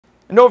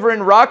And over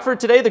in Rockford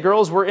today, the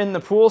girls were in the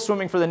pool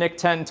swimming for the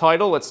NIC-10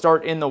 title. Let's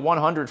start in the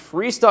 100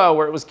 freestyle,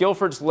 where it was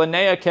Guilford's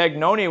Linnea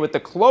Cagnoni with the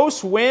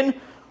close win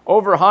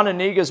over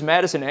Hononegah's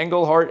Madison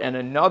Engelhart, and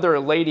another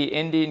Lady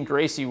Indian,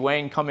 Gracie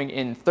Wayne, coming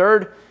in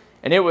third.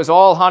 And it was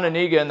all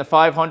Hononegah in the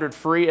 500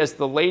 free, as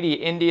the Lady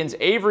Indians'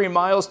 Avery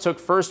Miles took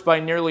first by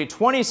nearly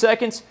 20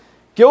 seconds.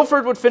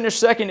 Guilford would finish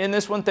second in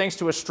this one thanks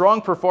to a strong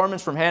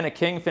performance from Hannah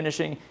King,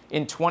 finishing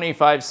in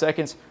 25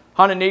 seconds.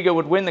 Hononegah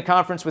would win the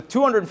conference with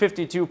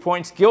 252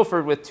 points,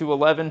 Guilford with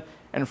 211,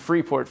 and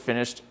Freeport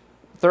finished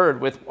third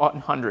with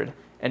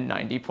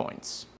 190 points.